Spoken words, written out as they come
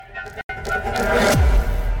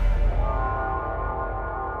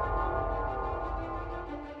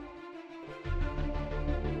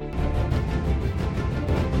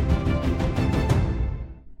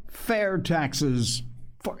Fair taxes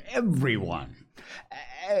for everyone,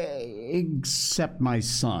 except my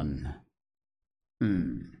son.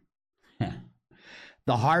 The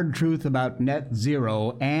hard truth about net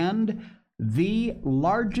zero and the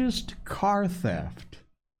largest car theft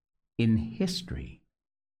in history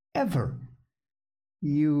ever.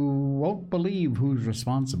 You won't believe who's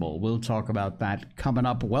responsible. We'll talk about that coming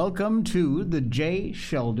up. Welcome to the Jay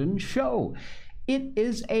Sheldon Show. It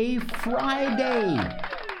is a Friday.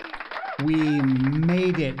 We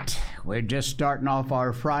made it. We're just starting off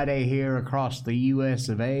our Friday here across the US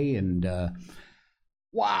of A, and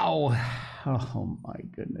wow. Oh my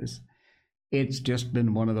goodness. It's just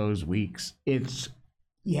been one of those weeks. It's,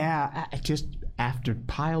 just after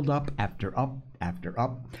piled up, after up, after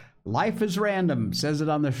up. Life is random, says it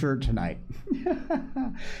on the shirt tonight.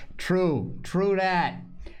 True that.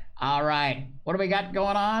 All right, what do we got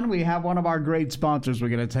going on? We have one of our great sponsors we're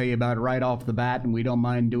going to tell you about right off the bat, and we don't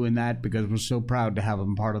mind doing that because we're so proud to have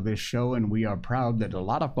them part of this show, and we are proud that a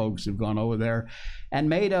lot of folks have gone over there and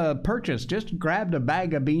made a purchase, just grabbed a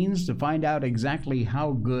bag of beans to find out exactly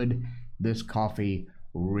how good this coffee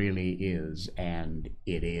really is, and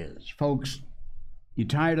it is. Folks, you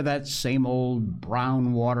tired of that same old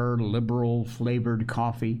brown water, liberal flavored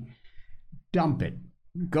coffee? Dump it.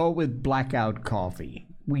 Go with Blackout Coffee.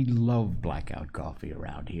 We love Blackout Coffee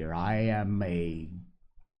around here. I am a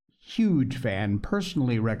huge fan,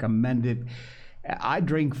 personally recommend it. I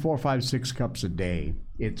drink 4, 5, 6 cups a day.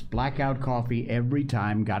 It's Blackout Coffee every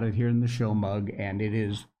time. Got it here in the show mug, and it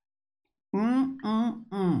is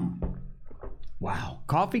wow.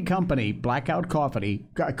 Coffee Company, Blackout Coffee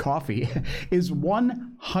is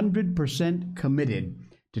 100% committed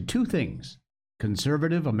to two things: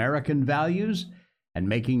 conservative American values and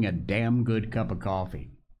making a damn good cup of coffee.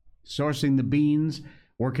 Sourcing the beans,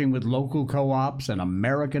 working with local co-ops and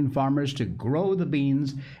American farmers to grow the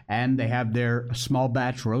beans, and they have their small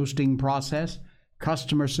batch roasting process,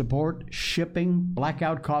 customer support, shipping.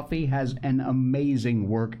 Blackout Coffee has an amazing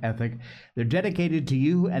work ethic. They're dedicated to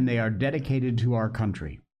you, and they are dedicated to our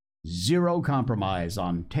country. Zero compromise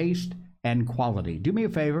on taste and quality. Do me a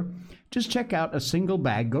favor, just check out a single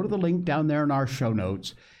bag. Go to the link down there in our show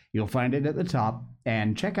notes. You'll find it at the top,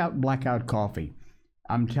 and check out Blackout Coffee.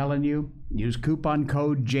 I'm telling you, use coupon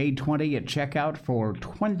code J20 at checkout for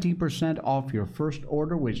 20% off your first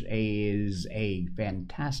order, which is a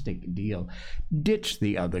fantastic deal. Ditch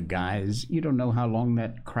the other guys. You don't know how long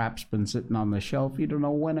that crap's been sitting on the shelf. You don't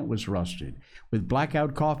know when it was rusted. With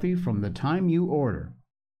Blackout Coffee, from the time you order,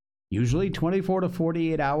 usually 24 to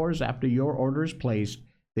 48 hours after your order is placed,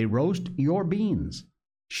 they roast your beans,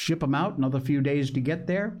 ship them out another few days to get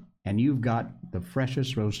there, and you've got the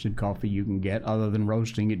freshest roasted coffee you can get, other than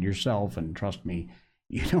roasting it yourself. And trust me,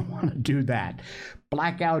 you don't want to do that.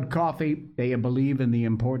 Blackout Coffee, they believe in the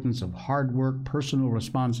importance of hard work, personal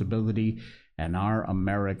responsibility, and our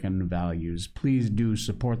American values. Please do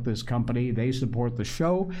support this company. They support the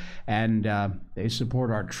show, and they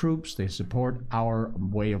support our troops. They support our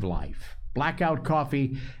way of life. Blackout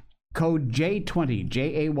Coffee, code J20,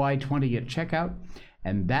 Jay20 at checkout,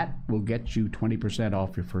 and that will get you 20%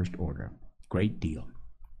 off your first order. Great deal.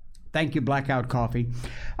 Thank you, Blackout Coffee.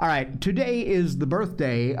 All right, today is the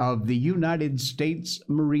birthday of the United States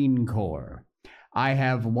Marine Corps. I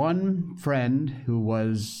have one friend who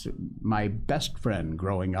was my best friend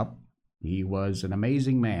growing up. He was an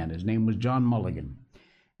amazing man. His name was John Mulligan,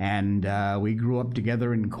 and we grew up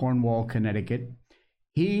together in Cornwall, Connecticut.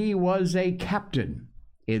 He was a captain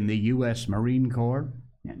in the U.S. Marine Corps,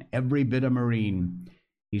 and every bit a Marine.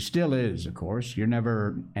 He still is, of course. You're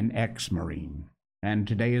never an ex-Marine. And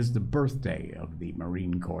today is the birthday of the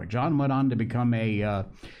Marine Corps. John went on to become a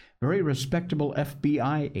very respectable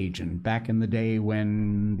FBI agent back in the day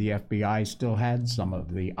when the FBI still had some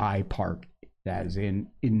of the I part, as in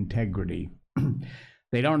integrity.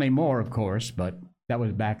 They don't anymore, of course, but that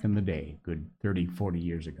was back in the day, good 30, 40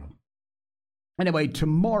 years ago. Anyway,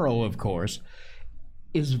 tomorrow, of course,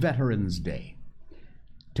 is Veterans Day.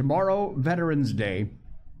 Tomorrow, Veterans Day,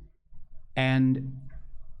 and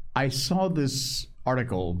I saw this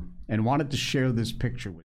article and wanted to share this picture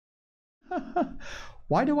with you.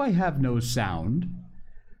 Why do I have no sound?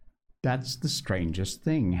 That's the strangest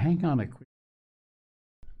thing. Hang on a quick.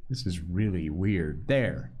 This is really weird.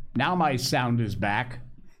 There. Now my sound is back.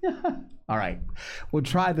 All right. We'll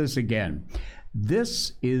try this again.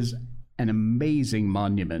 This is an amazing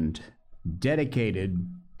monument dedicated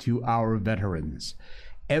to our veterans.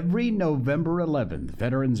 every November 11th,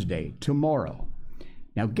 Veterans Day, tomorrow.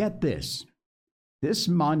 Now get this. This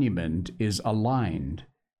monument is aligned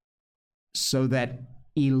so that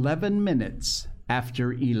 11 minutes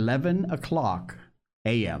after 11 o'clock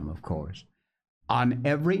a.m., of course, on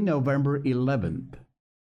every November 11th,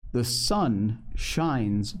 the sun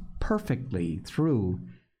shines perfectly through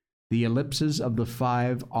the ellipses of the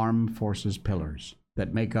 5 armed forces pillars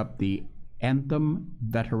that make up the Anthem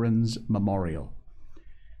Veterans Memorial.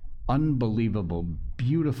 Unbelievable,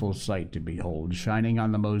 beautiful sight to behold, shining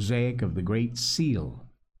on the mosaic of the Great Seal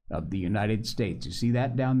of the United States. You see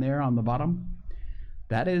that down there on the bottom?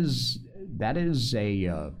 That is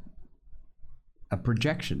a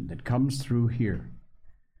projection that comes through here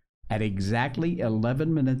at exactly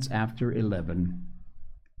 11 minutes after 11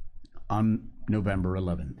 on November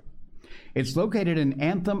 11th. It's located in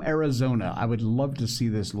Anthem, Arizona. I would love to see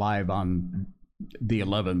this live on the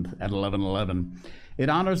 11th at 11:11. It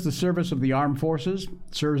honors the service of the armed forces,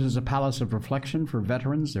 serves as a palace of reflection for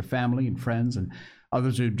veterans, their family and friends, and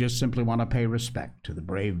others who just simply want to pay respect to the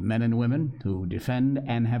brave men and women who defend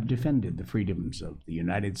and have defended the freedoms of the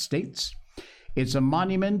United States. It's a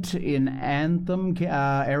monument in Anthem,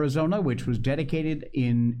 Arizona, which was dedicated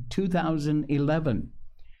in 2011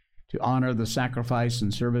 to honor the sacrifice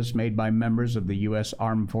and service made by members of the U.S.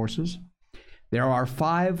 Armed Forces. There are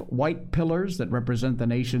 5 white pillars that represent the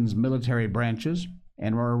nation's military branches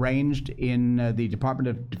and were arranged in the Department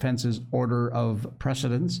of Defense's order of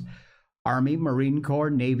precedence: Army, Marine Corps,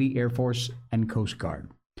 Navy, Air Force, and Coast Guard.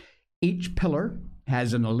 Each pillar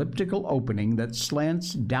has an elliptical opening that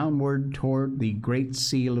slants downward toward the Great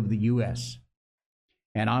Seal of the U.S.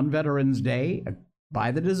 And on Veterans Day,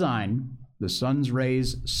 by the design, the sun's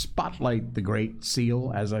rays spotlight the Great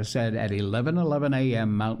Seal, as I said, at 11:11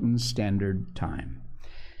 a.m. Mountain Standard Time.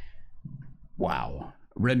 Wow.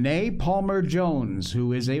 Renee Palmer Jones,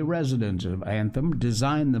 who is a resident of Anthem,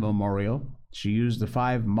 designed the memorial. She used the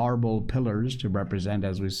 5 marble pillars to represent,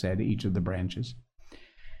 as we said, each of the branches.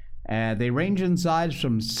 They range in size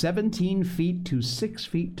from 17 feet to 6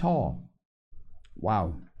 feet tall.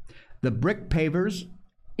 Wow. The brick pavers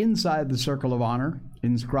inside the Circle of Honor,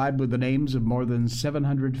 inscribed with the names of more than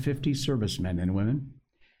 750 servicemen and women.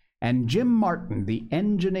 And Jim Martin, the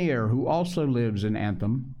engineer who also lives in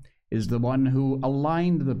Anthem, is the one who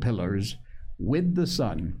aligned the pillars with the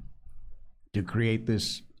sun to create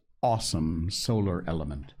this awesome solar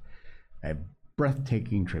element. A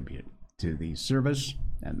breathtaking tribute to the service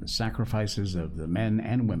and the sacrifices of the men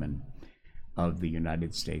and women of the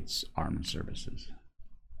United States Armed Services.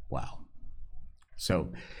 Wow.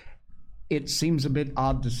 So it seems a bit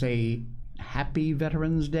odd to say Happy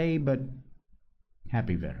Veterans Day, but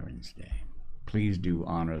Happy Veterans Day. Please do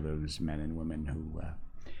honor those men and women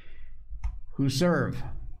who serve.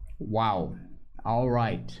 Wow. All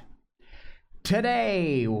right.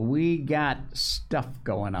 Today, we got stuff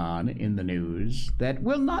going on in the news that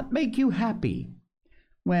will not make you happy.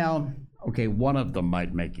 Well, okay, one of them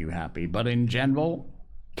might make you happy, but in general,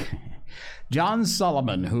 John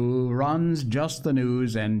Solomon, who runs Just the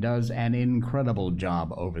News and does an incredible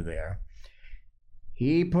job over there,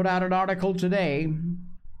 he put out an article today.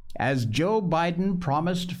 As Joe Biden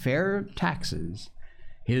promised fair taxes,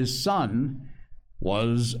 his son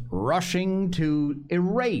was rushing to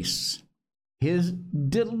erase his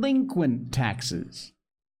delinquent taxes.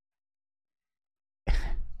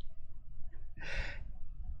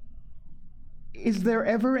 Is there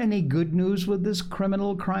ever any good news with this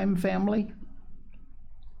criminal crime family?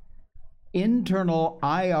 Internal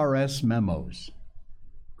IRS memos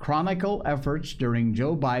chronicle efforts during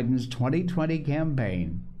Joe Biden's 2020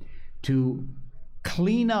 campaign to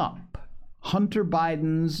clean up Hunter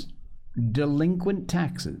Biden's delinquent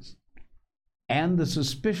taxes and the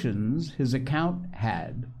suspicions his accountant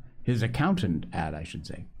had, I should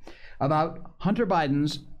say, about Hunter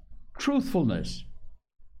Biden's truthfulness.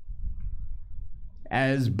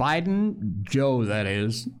 As Biden, Joe that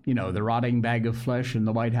is, the rotting bag of flesh in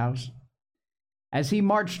the White House, as he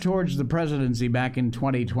marched towards the presidency back in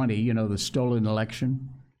 2020, the stolen election,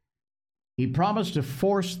 he promised to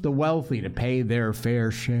force the wealthy to pay their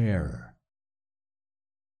fair share.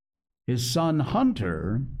 His son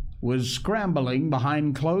Hunter was scrambling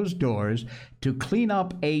behind closed doors to clean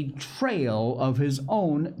up a trail of his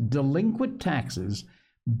own delinquent taxes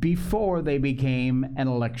before they became an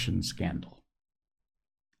election scandal.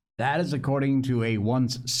 That is according to a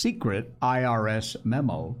once secret IRS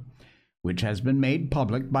memo, which has been made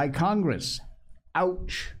public by Congress.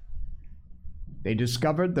 Ouch. They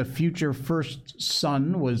discovered the future first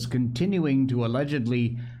son was continuing to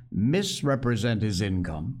allegedly misrepresent his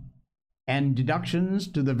income and deductions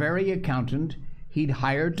to the very accountant he'd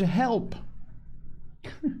hired to help.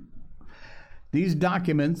 These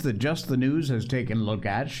documents that Just the News has taken a look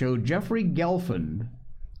at show Jeffrey Gelfand,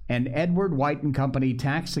 an Edward White and Company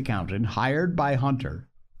tax accountant hired by Hunter,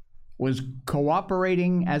 was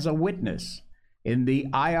cooperating as a witness in the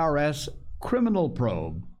IRS criminal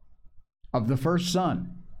probe of the first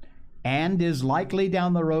son, and is likely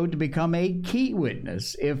down the road to become a key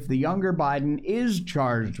witness if the younger Biden is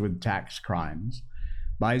charged with tax crimes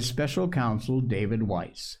by special counsel David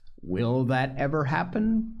Weiss. Will that ever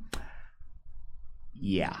happen?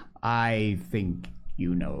 Yeah, I think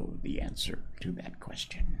you know the answer to that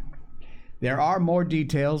question. There are more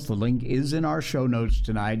details. The link is in our show notes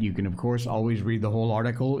tonight. You can, of course, always read the whole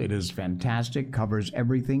article. It is fantastic, covers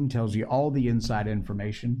everything, tells you all the inside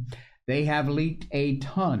information. They have leaked a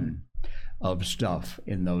ton of stuff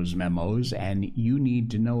in those memos, and you need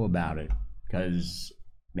to know about it because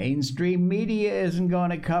mainstream media isn't going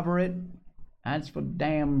to cover it. That's for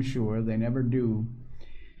damn sure. They never do.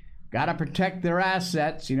 Got to protect their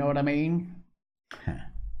assets, you know what I mean?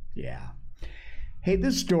 Yeah. Hey,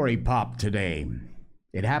 this story popped today.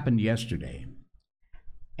 It happened yesterday.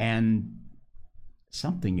 And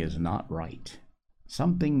something is not right.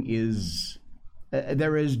 Something is...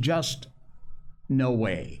 there is just no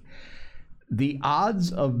way. The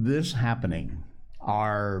odds of this happening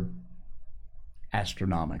are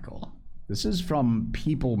astronomical. This is from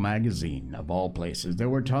People magazine, of all places. There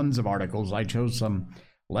were tons of articles. I chose some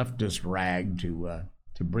leftist rag to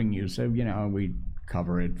bring you, so, you know, we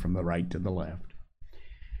cover it from the right to the left.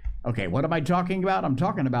 Okay, what am I talking about? I'm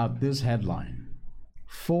talking about this headline.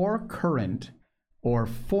 4 current or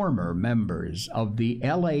former members of the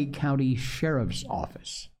LA County Sheriff's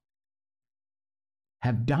Office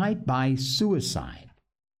have died by suicide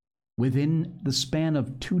within the span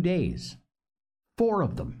of 2 days. 4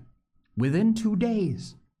 of them within 2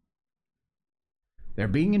 days. They're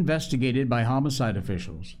being investigated by homicide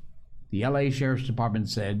officials, the LA Sheriff's Department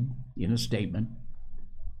said in a statement.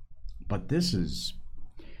 But this is...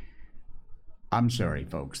 I'm sorry,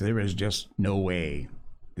 folks. There is just no way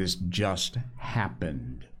this just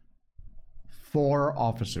happened. 4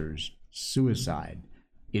 officers suicide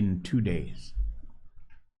in 2 days.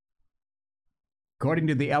 According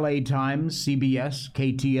to the LA Times, CBS,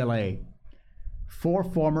 KTLA, 4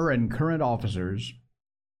 former and current officers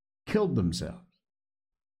killed themselves.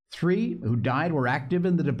 3 who died were active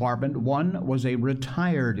in the department. 1 was a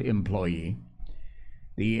retired employee,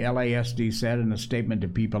 the LASD said in a statement to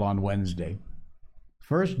People on Wednesday.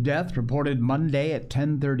 First death reported Monday at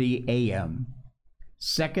 10:30 a.m.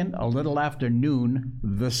 Second, a little after noon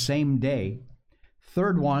the same day.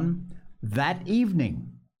 Third one, that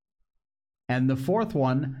evening. And the fourth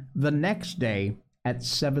one, the next day at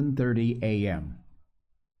 7:30 a.m.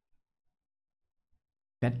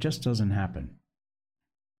 That just doesn't happen.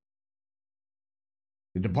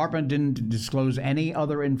 The department didn't disclose any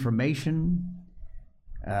other information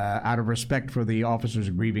out of respect for the officers'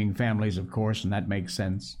 grieving families, of course, and that makes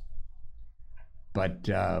sense. But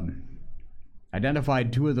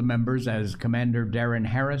identified 2 of the members as Commander Darren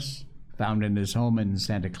Harris, found in his home in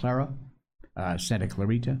Santa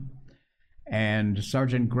Clarita, and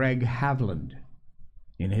Sergeant Greg Havland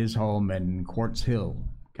in his home in Quartz Hill,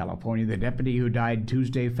 California. The deputy who died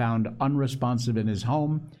Tuesday found unresponsive in his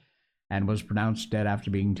home and was pronounced dead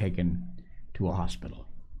after being taken to a hospital.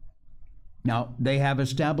 Now, they have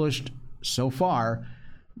established so far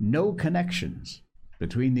no connections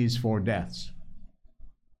between these 4 deaths.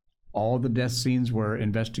 All the death scenes were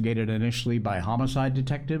investigated initially by homicide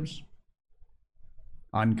detectives.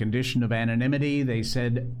 On condition of anonymity, they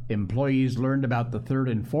said employees learned about the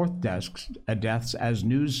 3rd and 4th deaths as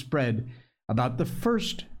news spread about the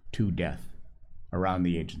first 2 deaths around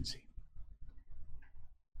the agency.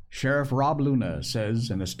 Sheriff Rob Luna says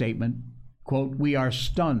in a statement, quote, "We are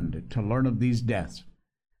stunned to learn of these deaths,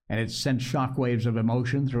 and it's sent shockwaves of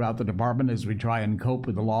emotion throughout the department as we try and cope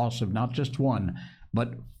with the loss of not just 1,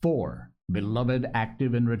 but 4 beloved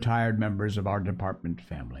active and retired members of our department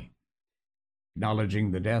family,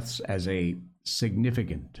 acknowledging the deaths as a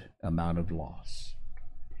significant amount of loss."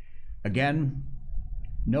 Again,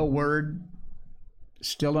 no word,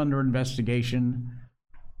 still under investigation,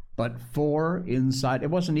 but 4 inside.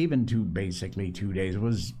 It wasn't even basically 2 days. It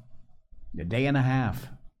was a day and a half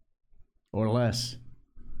or less.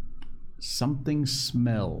 Something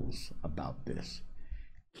smells about this.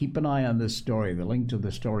 Keep an eye on this story. The link to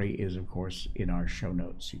the story is, of course, in our show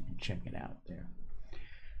notes. You can check it out there.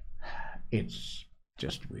 It's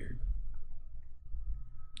just weird.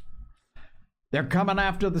 They're coming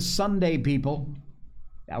after the Sunday people.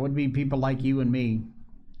 That would be people like you and me.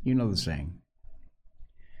 You know the saying.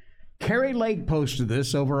 Carrie Lake posted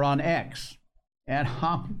this over on X, and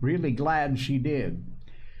I'm really glad she did.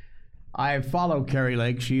 I follow Carrie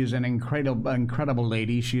Lake. She is an incredible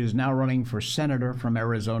lady. She is now running for senator from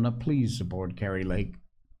Arizona. Please support Carrie Lake.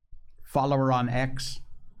 Follow her on X.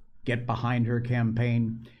 Get behind her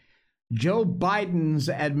campaign. Joe Biden's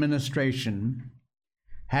administration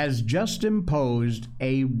has just imposed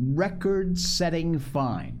a record-setting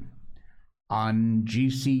fine on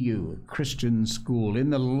GCU, a Christian school, in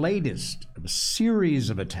the latest of a series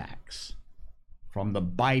of attacks from the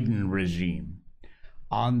Biden regime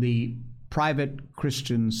on the private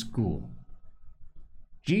Christian school.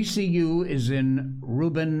 GCU is in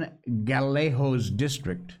Ruben Gallejo's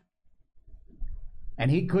district,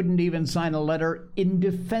 and he couldn't even sign a letter in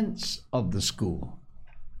defense of the school.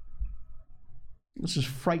 This is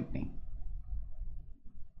frightening.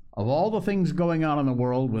 Of all the things going on in the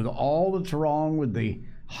world, with all that's wrong with the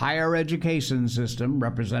higher education system,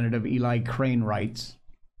 Representative Eli Crane writes,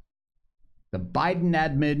 the Biden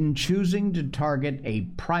admin choosing to target a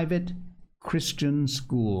private Christian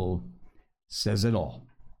school says it all.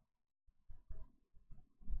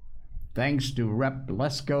 Thanks to Rep.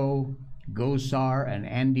 Lesko, Gosar, and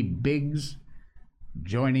Andy Biggs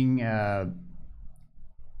joining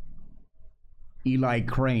Eli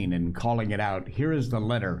Crane and calling it out. Here is the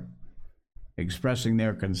letter expressing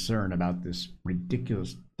their concern about this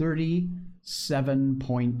ridiculous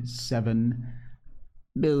 $37.7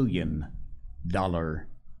 million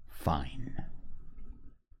fine.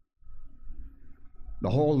 The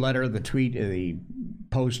whole letter, the tweet, the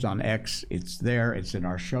post on X, it's there. It's in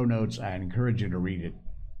our show notes. I encourage you to read it.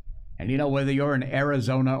 And you know, whether you're in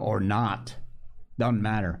Arizona or not, doesn't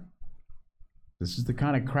matter. This is the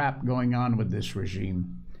kind of crap going on with this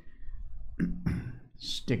regime.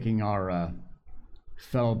 Sticking our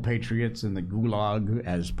fellow patriots in the gulag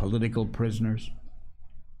as political prisoners.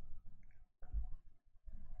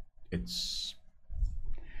 It's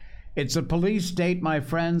a police state, my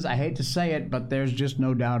friends. I hate to say it, but there's just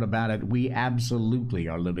no doubt about it. We absolutely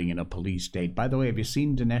are living in a police state. By the way, have you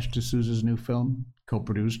seen Dinesh D'Souza's new film,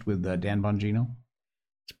 co-produced with Dan Bongino?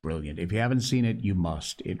 It's brilliant. If you haven't seen it, you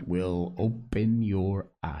must. It will open your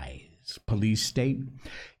eyes. Police State.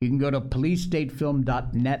 You can go to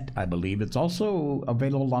policestatefilm.net, I believe. It's also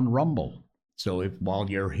available on Rumble. So if while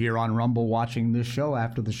you're here on Rumble watching this show,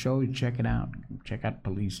 after the show, you check it out. Check out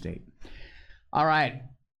Police State. All right.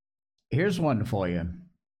 Here's one for you.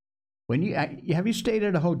 When have you stayed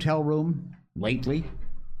at a hotel room lately?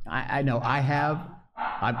 I know I have.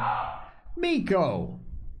 Miko.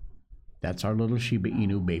 That's our little Shiba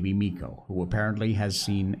Inu baby Miko, who apparently has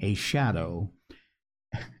seen a shadow.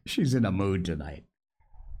 She's in a mood tonight.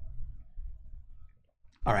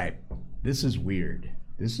 All right, this is weird.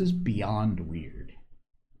 This is beyond weird.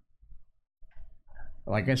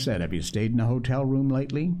 Like I said, have you stayed in a hotel room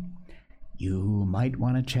lately? You might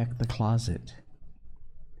want to check the closet.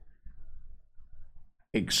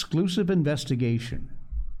 Exclusive investigation.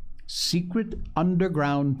 Secret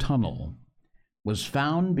underground tunnel was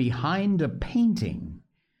found behind a painting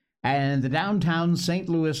and the downtown St.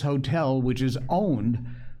 Louis hotel, which is owned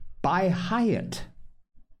by Hyatt.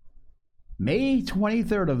 May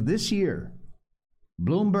 23rd of this year,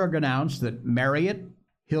 Bloomberg announced that Marriott,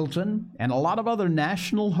 Hilton, and a lot of other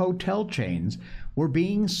national hotel chains were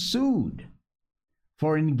being sued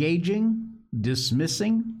for engaging,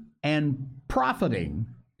 dismissing, and profiting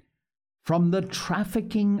from the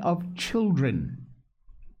trafficking of children.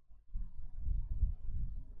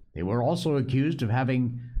 They were also accused of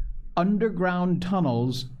having underground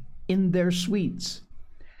tunnels in their suites.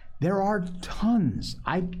 There are tons.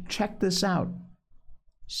 I checked this out.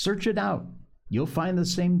 Search it out. You'll find the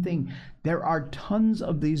same thing. There are tons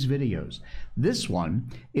of these videos. This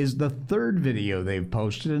one is the third video they've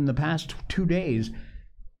posted in the past 2 days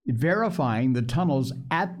verifying the tunnels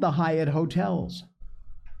at the Hyatt hotels.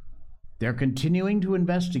 They're continuing to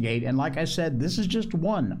investigate, and like I said, this is just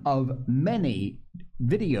one of many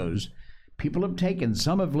videos people have taken.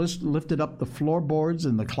 Some have lifted up the floorboards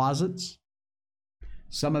in the closets.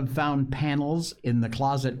 Some have found panels in the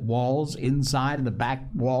closet walls inside the back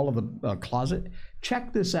wall of the closet.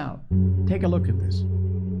 Check this out. Take a look at this.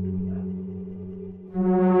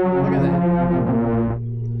 Look at that.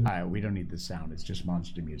 All right, we don't need the sound. It's just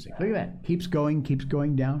monster music. Look at that. Keeps going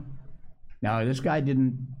down. Now, this guy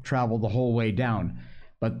didn't travel the whole way down,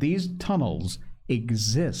 but these tunnels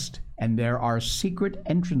exist, and there are secret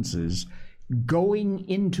entrances going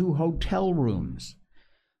into hotel rooms.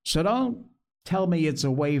 So don't tell me it's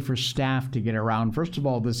a way for staff to get around. First of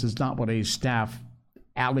all, this is not what a staff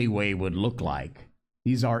alleyway would look like.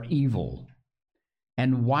 These are evil.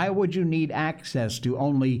 And why would you need access to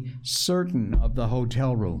only certain of the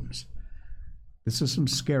hotel rooms? This is some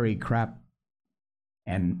scary crap.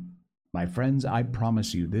 And my friends, I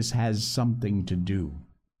promise you, this has something to do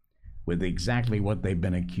with exactly what they've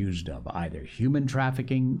been accused of, either human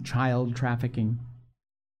trafficking, child trafficking.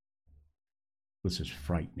 This is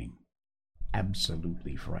frightening.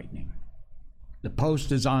 Absolutely frightening. The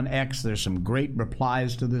post is on X. There's some great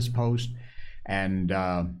replies to this post, and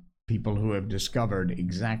people who have discovered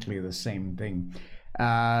exactly the same thing.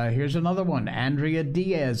 Here's another one. Andrea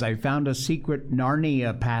Diaz, I found a secret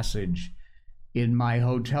Narnia passage in my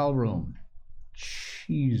hotel room.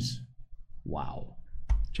 Jeez. Wow.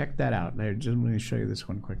 Check that out. There, just let me show you this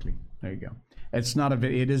one quickly. There you go. It's not a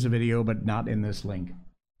video. It is a video, but not in this link.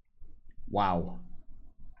 Wow.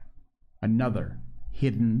 Another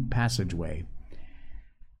hidden passageway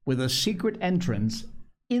with a secret entrance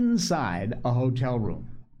inside a hotel room.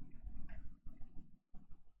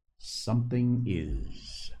 Something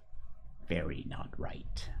is very not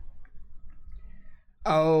right.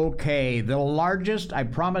 Okay, the largest, I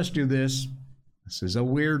promised you this. This is a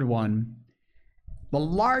weird one. The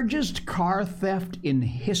largest car theft in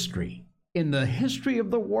history, in the history of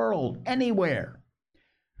the world, anywhere.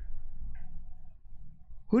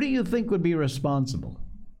 Who do you think would be responsible?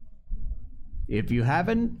 If you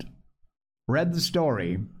haven't read the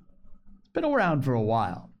story, it's been around for a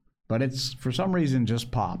while, but it's for some reason just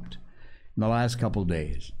popped in the last couple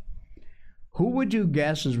days. Who would you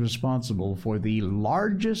guess is responsible for the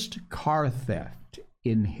largest car theft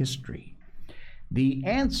in history? The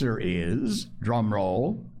answer is, drum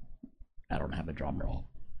roll, I don't have a drum roll,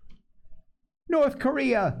 North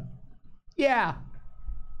Korea. Yeah.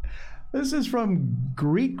 This is from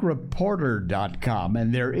GreekReporter.com,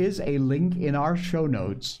 and there is a link in our show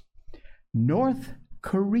notes. North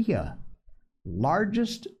Korea,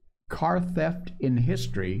 largest car theft in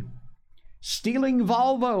history, stealing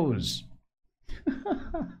Volvos.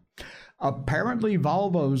 Apparently,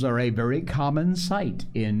 Volvos are a very common sight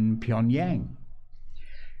in Pyongyang.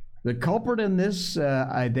 The culprit in this,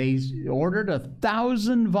 they ordered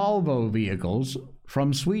 1,000 Volvo vehicles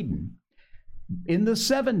from Sweden in the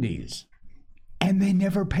 70s, and they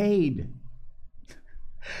never paid.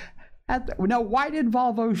 Now, why did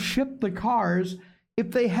Volvo ship the cars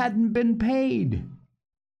if they hadn't been paid?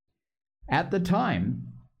 At the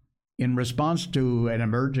time, in response to an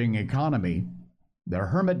emerging economy, the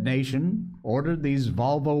Hermit Nation ordered these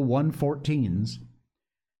Volvo 114s,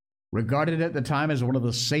 regarded at the time as one of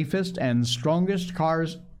the safest and strongest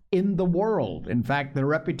cars in the world. In fact, their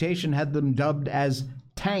reputation had them dubbed as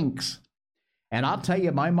tanks. And I'll tell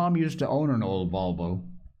you, my mom used to own an old Volvo.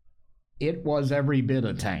 It was every bit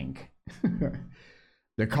a tank.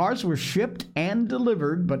 The cars were shipped and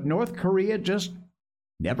delivered, but North Korea just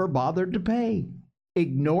never bothered to pay,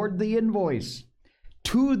 ignored the invoice.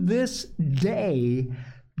 To this day,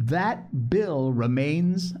 that bill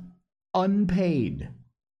remains unpaid.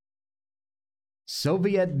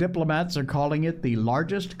 Soviet diplomats are calling it the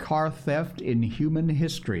largest car theft in human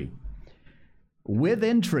history. With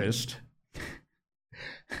interest,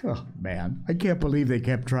 oh man, I can't believe they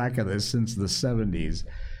kept track of this since the 70s.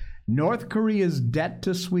 North Korea's debt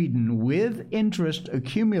to Sweden, with interest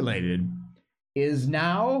accumulated, is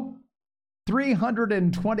now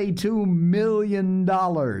 $322 million.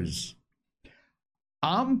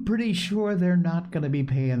 I'm pretty sure they're not going to be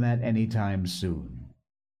paying that anytime soon.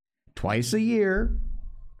 Twice a year,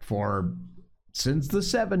 since the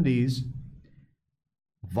 70s,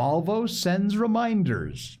 Volvo sends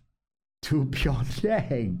reminders to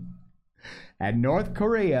Pyongyang, and North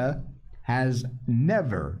Korea has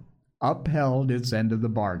never upheld its end of the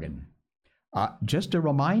bargain. Just a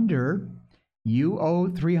reminder, you owe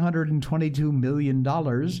 $322 million.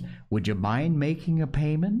 Would you mind making a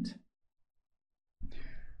payment?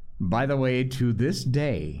 By the way, to this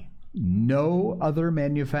day, no other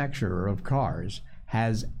manufacturer of cars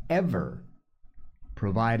has ever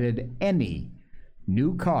provided any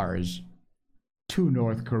new cars to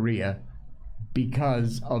North Korea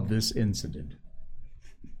because of this incident.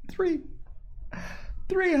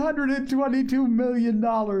 $322 million.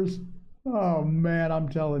 Oh, man, I'm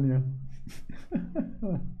telling you.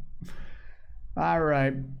 All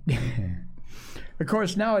right. Of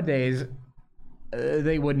course, nowadays,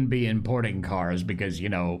 they wouldn't be importing cars because,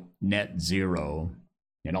 net zero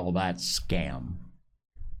and all that scam.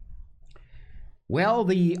 Well,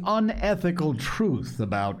 the unethical truth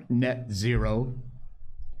about net zero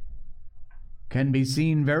can be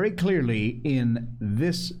seen very clearly in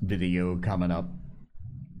this video coming up.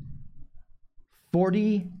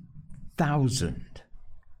 40,000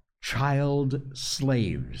 child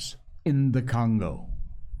slaves in the Congo.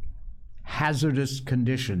 Hazardous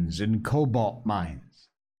conditions in cobalt mines.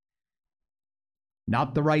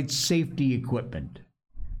 Not the right safety equipment.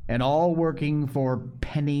 And all working for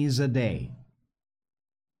pennies a day.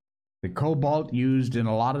 The cobalt used in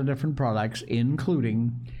a lot of different products,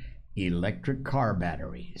 including electric car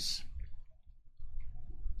batteries.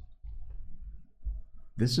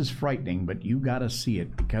 This is frightening, but you gotta see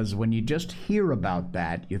it, because when you just hear about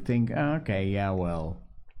that, you think, okay, yeah, well.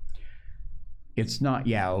 It's not,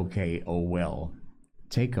 yeah, okay, oh well.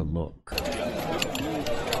 Take a look.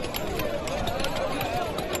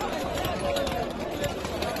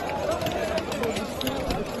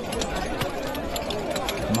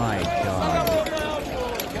 My God.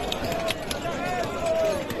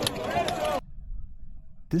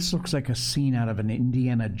 This looks like a scene out of an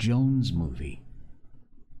Indiana Jones movie.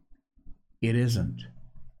 It isn't.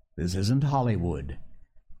 This isn't Hollywood.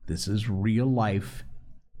 This is real life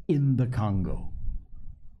in the Congo.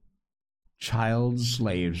 Child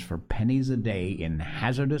slaves for pennies a day in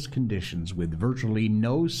hazardous conditions with virtually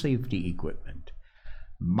no safety equipment,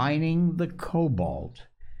 mining the cobalt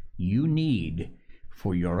you need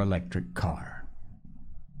for your electric car.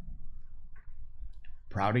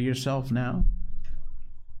 Proud of yourself now?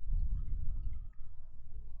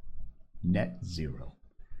 Net zero.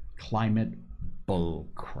 Climate bull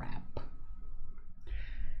crap.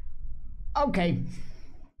 Okay.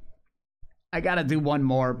 I gotta do one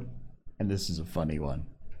more, and this is a funny one.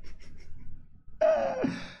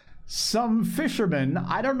 Some fishermen,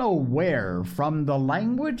 I don't know where, from the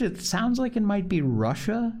language, it sounds like it might be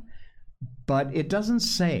Russia, but it doesn't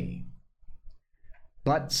say.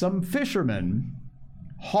 But some fishermen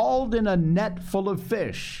hauled in a net full of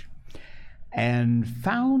fish and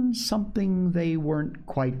found something they weren't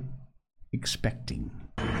quite expecting.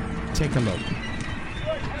 Take a look.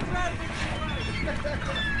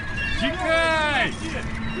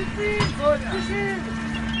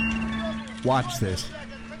 Watch this.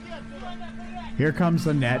 Here comes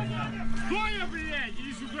the net.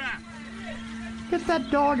 Get that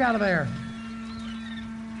dog out of there.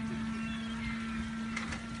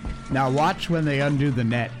 Now watch when they undo the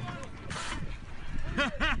net.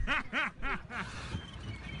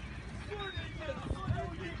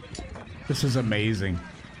 This is amazing.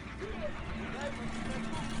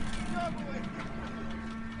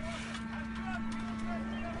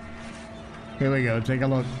 Here we go. Take a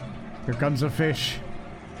look. Here comes a fish.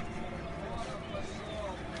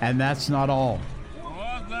 And that's not all.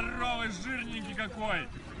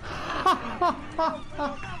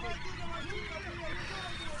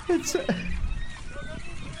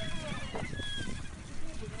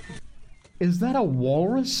 Is that a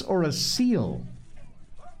walrus or a seal?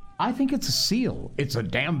 I think it's a seal. It's a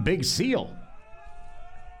damn big seal.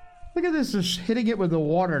 Look at this, just hitting it with the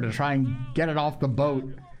water to try and get it off the boat.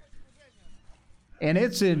 And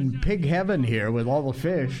it's in pig heaven here with all the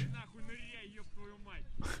fish.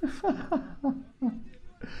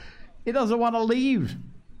 It doesn't want to leave.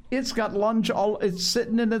 It's got lunch, it's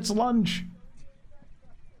sitting in its lunch.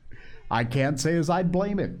 I can't say as I'd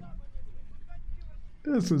blame it.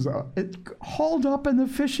 This is it's hauled up in the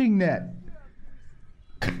fishing net.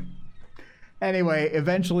 Anyway,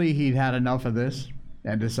 eventually he'd had enough of this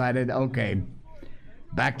and decided, okay,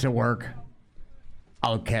 back to work.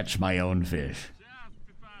 I'll catch my own fish.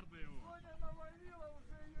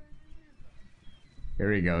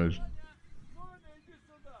 Here he goes.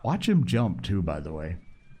 Watch him jump too, by the way.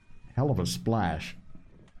 Hell of a splash.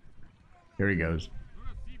 Here he goes.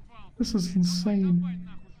 This is insane.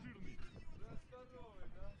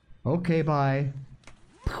 Okay, bye.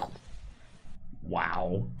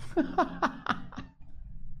 Wow.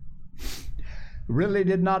 Really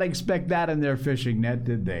did not expect that in their fishing net,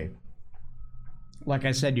 did they? Like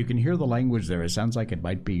I said, you can hear the language there. It sounds like it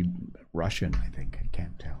might be Russian, I think. I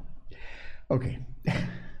can't tell. Okay.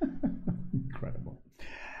 Incredible.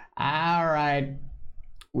 All right.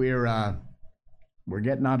 We're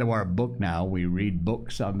getting on to our book now. We read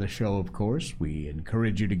books on the show, of course. We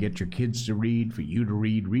encourage you to get your kids to read, for you to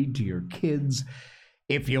read to your kids.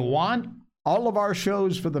 If you want, all of our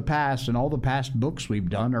shows for the past and all the past books we've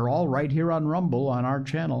done are all right here on Rumble on our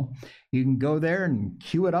channel. You can go there and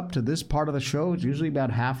queue it up to this part of the show. It's usually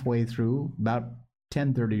about halfway through, about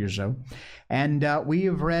 10:30 or so. And we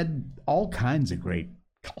have read all kinds of great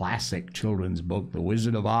classic children's book, The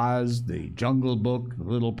Wizard of Oz, The Jungle Book, The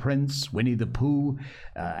Little Prince, Winnie the Pooh,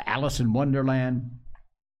 Alice in Wonderland.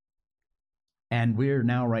 And we're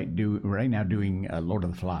now right now doing Lord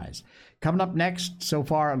of the Flies. Coming up next, so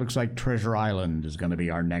far, it looks like Treasure Island is going to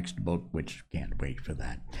be our next book, which can't wait for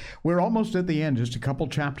that. We're almost at the end, just a couple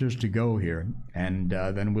chapters to go here, and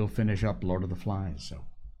then we'll finish up Lord of the Flies. So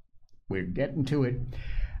we're getting to it.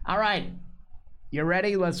 All right. You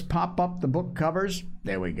ready? Let's pop up the book covers.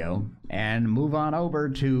 There we go. And move on over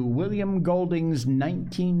to William Golding's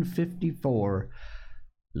 1954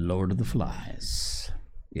 Lord of the Flies.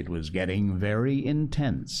 It was getting very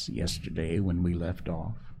intense yesterday when we left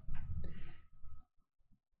off.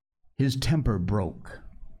 His temper broke.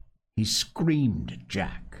 He screamed at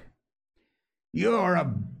Jack. "You're a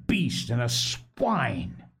beast and a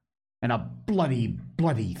swine and a bloody,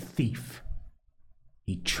 bloody thief."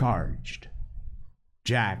 He charged.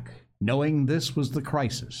 Jack, knowing this was the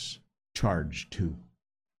crisis, charged too.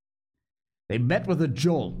 They met with a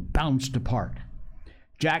jolt, bounced apart.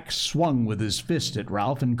 Jack swung with his fist at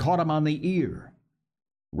Ralph and caught him on the ear.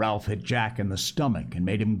 Ralph hit Jack in the stomach and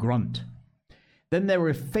made him grunt. Then they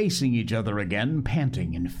were facing each other again,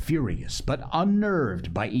 panting and furious, but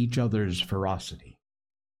unnerved by each other's ferocity.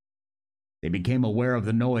 They became aware of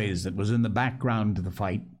the noise that was in the background to the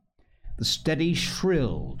fight, the steady,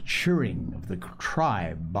 shrill cheering of the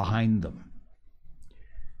tribe behind them.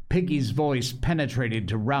 Piggy's voice penetrated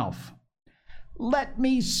to Ralph. "Let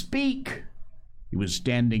me speak!" He was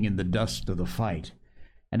standing in the dust of the fight,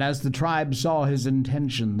 and as the tribe saw his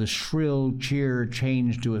intention, the shrill cheer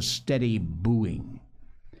changed to a steady booing.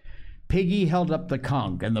 Piggy held up the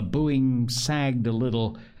conch, and the booing sagged a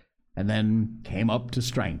little, and then came up to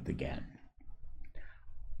strength again.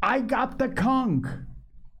 "I got the conch!"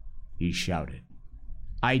 he shouted.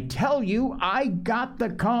 "I tell you, I got the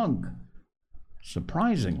conch!"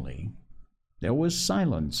 Surprisingly, there was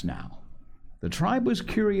silence now. The tribe was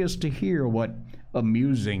curious to hear what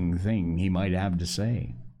amusing thing he might have to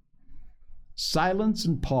say. Silence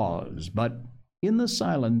and pause, but in the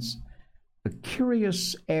silence, a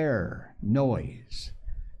curious air, noise,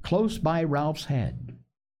 close by Ralph's head.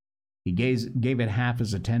 He gave it half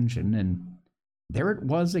his attention, and there it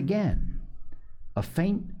was again, a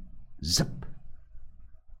faint zip.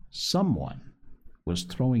 Someone was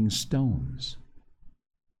throwing stones.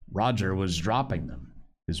 Roger was dropping them,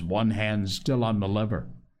 his one hand still on the lever.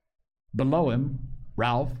 Below him,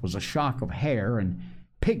 Ralph was a shock of hair and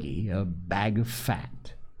Piggy a bag of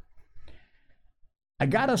fat. "I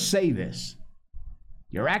gotta say this.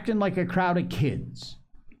 You're acting like a crowd of kids."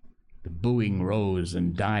 The booing rose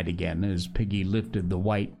and died again as Piggy lifted the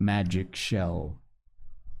white magic shell.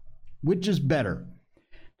 "Which is better,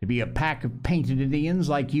 to be a pack of painted Indians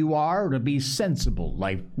like you are, or to be sensible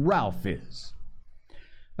like Ralph is?"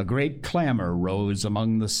 A great clamor rose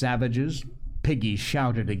among the savages. Piggy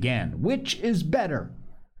shouted again, "Which is better,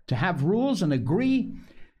 to have rules and agree,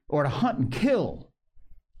 or to hunt and kill?"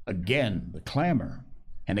 Again the clamor,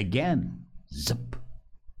 and again zip.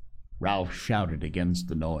 Ralph shouted against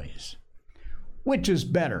the noise. "Which is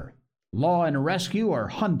better, law and rescue, or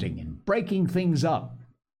hunting and breaking things up?"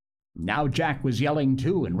 Now Jack was yelling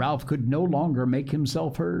too, and Ralph could no longer make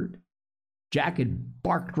himself heard. Jack had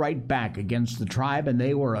barked right back against the tribe, and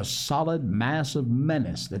they were a solid mass of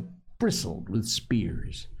menace that bristled with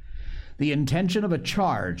spears. The intention of a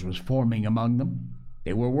charge was forming among them.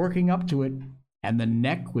 They were working up to it, and the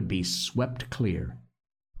neck would be swept clear.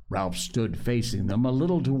 Ralph stood facing them a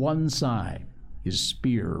little to one side, his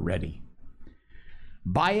spear ready.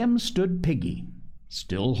 By him stood Piggy,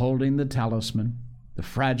 still holding the talisman, the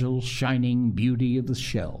fragile, shining beauty of the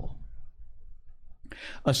shell.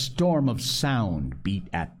 A storm of sound beat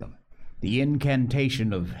at them, the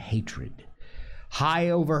incantation of hatred. High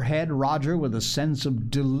overhead, Roger, with a sense of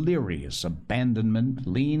delirious abandonment,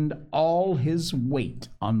 leaned all his weight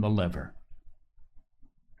on the lever.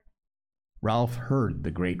 Ralph heard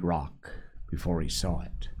the great rock before he saw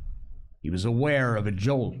it. He was aware of a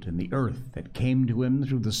jolt in the earth that came to him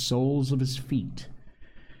through the soles of his feet,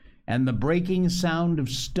 and the breaking sound of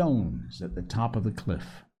stones at the top of the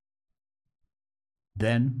cliff.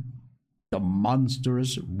 Then the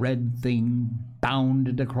monstrous red thing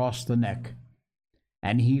bounded across the neck,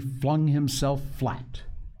 and he flung himself flat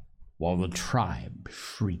while the tribe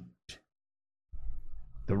shrieked.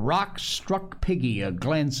 The rock struck Piggy a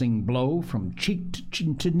glancing blow from cheek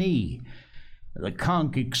to knee. The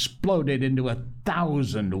conch exploded into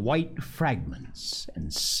 1,000 white fragments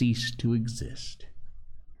and ceased to exist.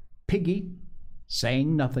 Piggy,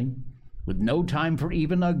 saying nothing, with no time for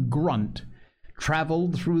even a grunt,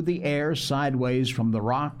 traveled through the air sideways from the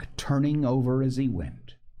rock, turning over as he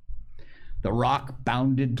went. The rock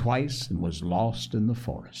bounded twice and was lost in the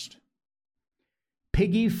forest.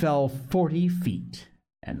 Piggy fell 40 feet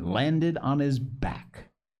and landed on his back,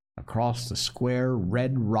 across the square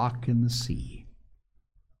red rock in the sea.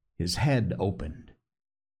 His head opened,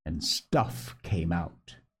 and stuff came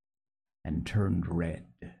out and turned red.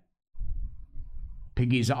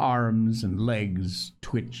 Piggy's arms and legs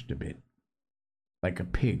twitched a bit, like a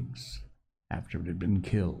pig's after it had been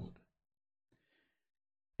killed.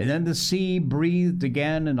 And then the sea breathed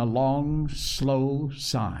again in a long, slow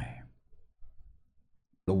sigh.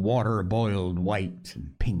 The water boiled white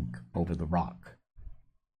and pink over the rock,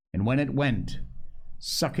 and when it went,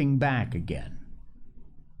 sucking back again,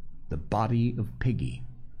 the body of Piggy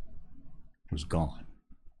was gone.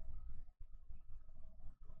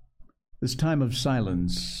 This time of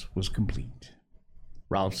silence was complete.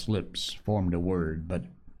 Ralph's lips formed a word, but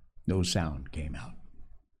no sound came out.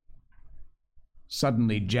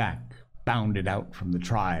 Suddenly Jack bounded out from the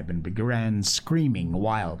tribe and began screaming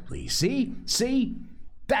wildly. See? See?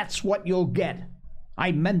 That's what you'll get.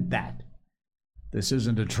 I meant that. This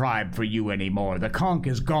isn't a tribe for you anymore. The conch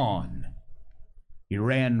is gone. He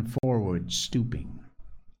ran forward, stooping.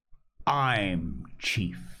 I'm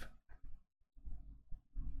chief.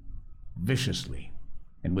 Viciously,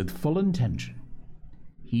 and with full intention,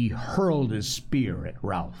 he hurled his spear at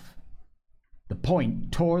Ralph. The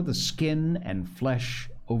point tore the skin and flesh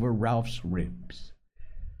over Ralph's ribs,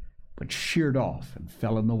 but sheared off and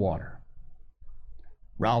fell in the water.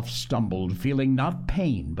 Ralph stumbled, feeling not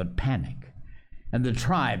pain but panic, and the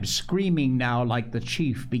tribe, screaming now like the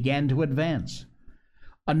chief, began to advance.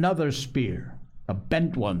 Another spear, a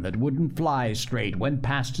bent one that wouldn't fly straight, went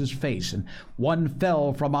past his face, and one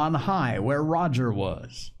fell from on high where Roger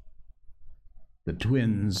was. The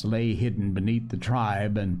twins lay hidden beneath the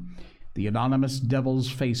tribe, and the anonymous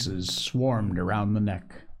devils' faces swarmed around the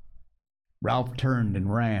neck. Ralph turned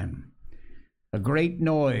and ran. A great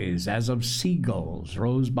noise, as of seagulls,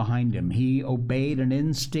 rose behind him. He obeyed an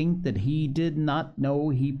instinct that he did not know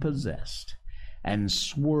he possessed, and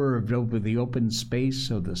swerved over the open space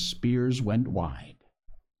so the spears went wide.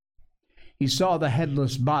 He saw the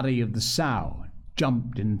headless body of the sow,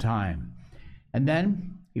 jumped in time, and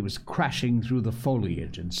then he was crashing through the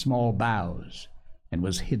foliage and small boughs, and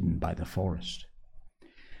was hidden by the forest.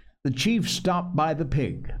 The chief stopped by the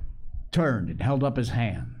pig, turned and held up his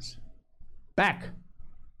hands. Back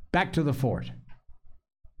to the fort.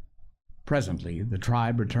 Presently, the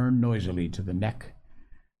tribe returned noisily to the neck,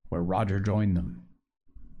 where Roger joined them.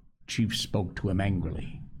 The chief spoke to him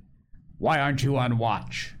angrily. Why aren't you on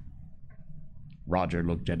watch? Roger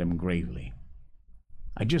looked at him gravely.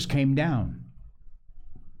 I just came down.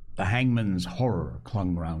 The hangman's horror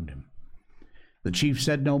clung round him. The chief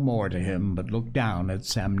said no more to him, but looked down at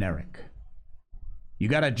Sam Merrick. You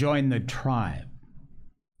gotta join the tribe.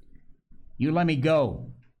 You let me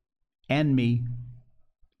go. And me.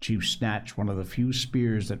 The chief snatched one of the few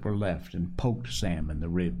spears that were left and poked Sam in the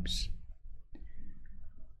ribs.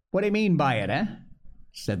 What do you mean by it, eh?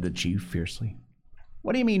 Said the chief fiercely.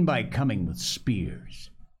 What do you mean by coming with spears?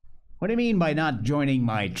 What do you mean by not joining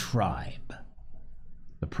my tribe?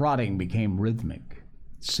 The prodding became rhythmic.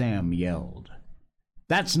 Sam yelled.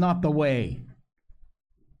 That's not the way.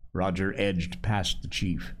 Roger edged past the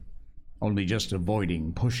chief, only just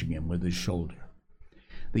avoiding pushing him with his shoulder.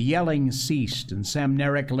 The yelling ceased, and Sam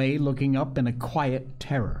Merrick lay looking up in a quiet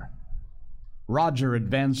terror. Roger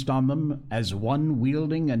advanced on them as one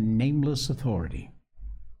wielding a nameless authority.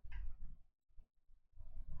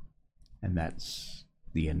 And that's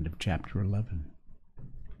the end of chapter 11.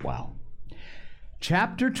 Wow.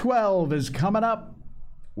 Chapter 12 is coming up.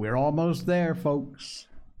 We're almost there, folks.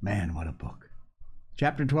 Man, what a book.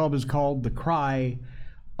 Chapter 12 is called The Cry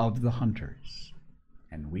of the Hunters.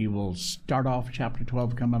 And we will start off chapter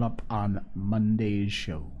 12 coming up on Monday's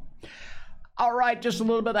show. All right, just a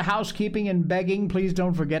little bit of housekeeping and begging. Please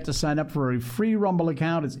don't forget to sign up for a free Rumble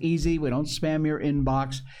account. It's easy. We don't spam your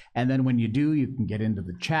inbox. And then when you do, you can get into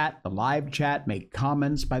the chat, the live chat, make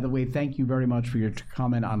comments. By the way, thank you very much for your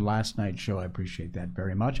comment on last night's show. I appreciate that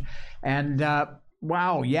very much. And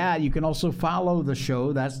wow, yeah, you can also follow the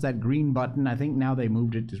show. That's that green button. I think now they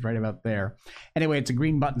moved it. It's right about there. Anyway, it's a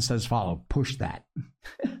green button that says follow. Push that.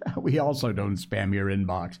 We also don't spam your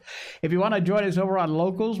inbox. If you want to join us over on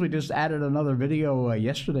Locals, we just added another video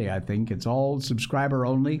yesterday, I think. It's all subscriber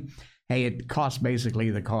only. Hey, it costs basically,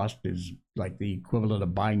 the cost is like the equivalent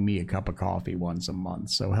of buying me a cup of coffee once a month.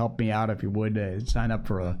 So help me out if you would. Sign up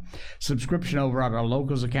for a subscription over on our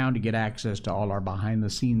Locals account to get access to all our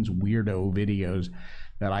behind-the-scenes weirdo videos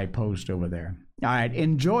that I post over there. All right,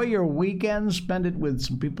 enjoy your weekend. Spend it with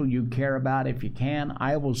some people you care about if you can.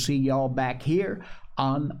 I will see y'all back here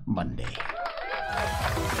on Monday.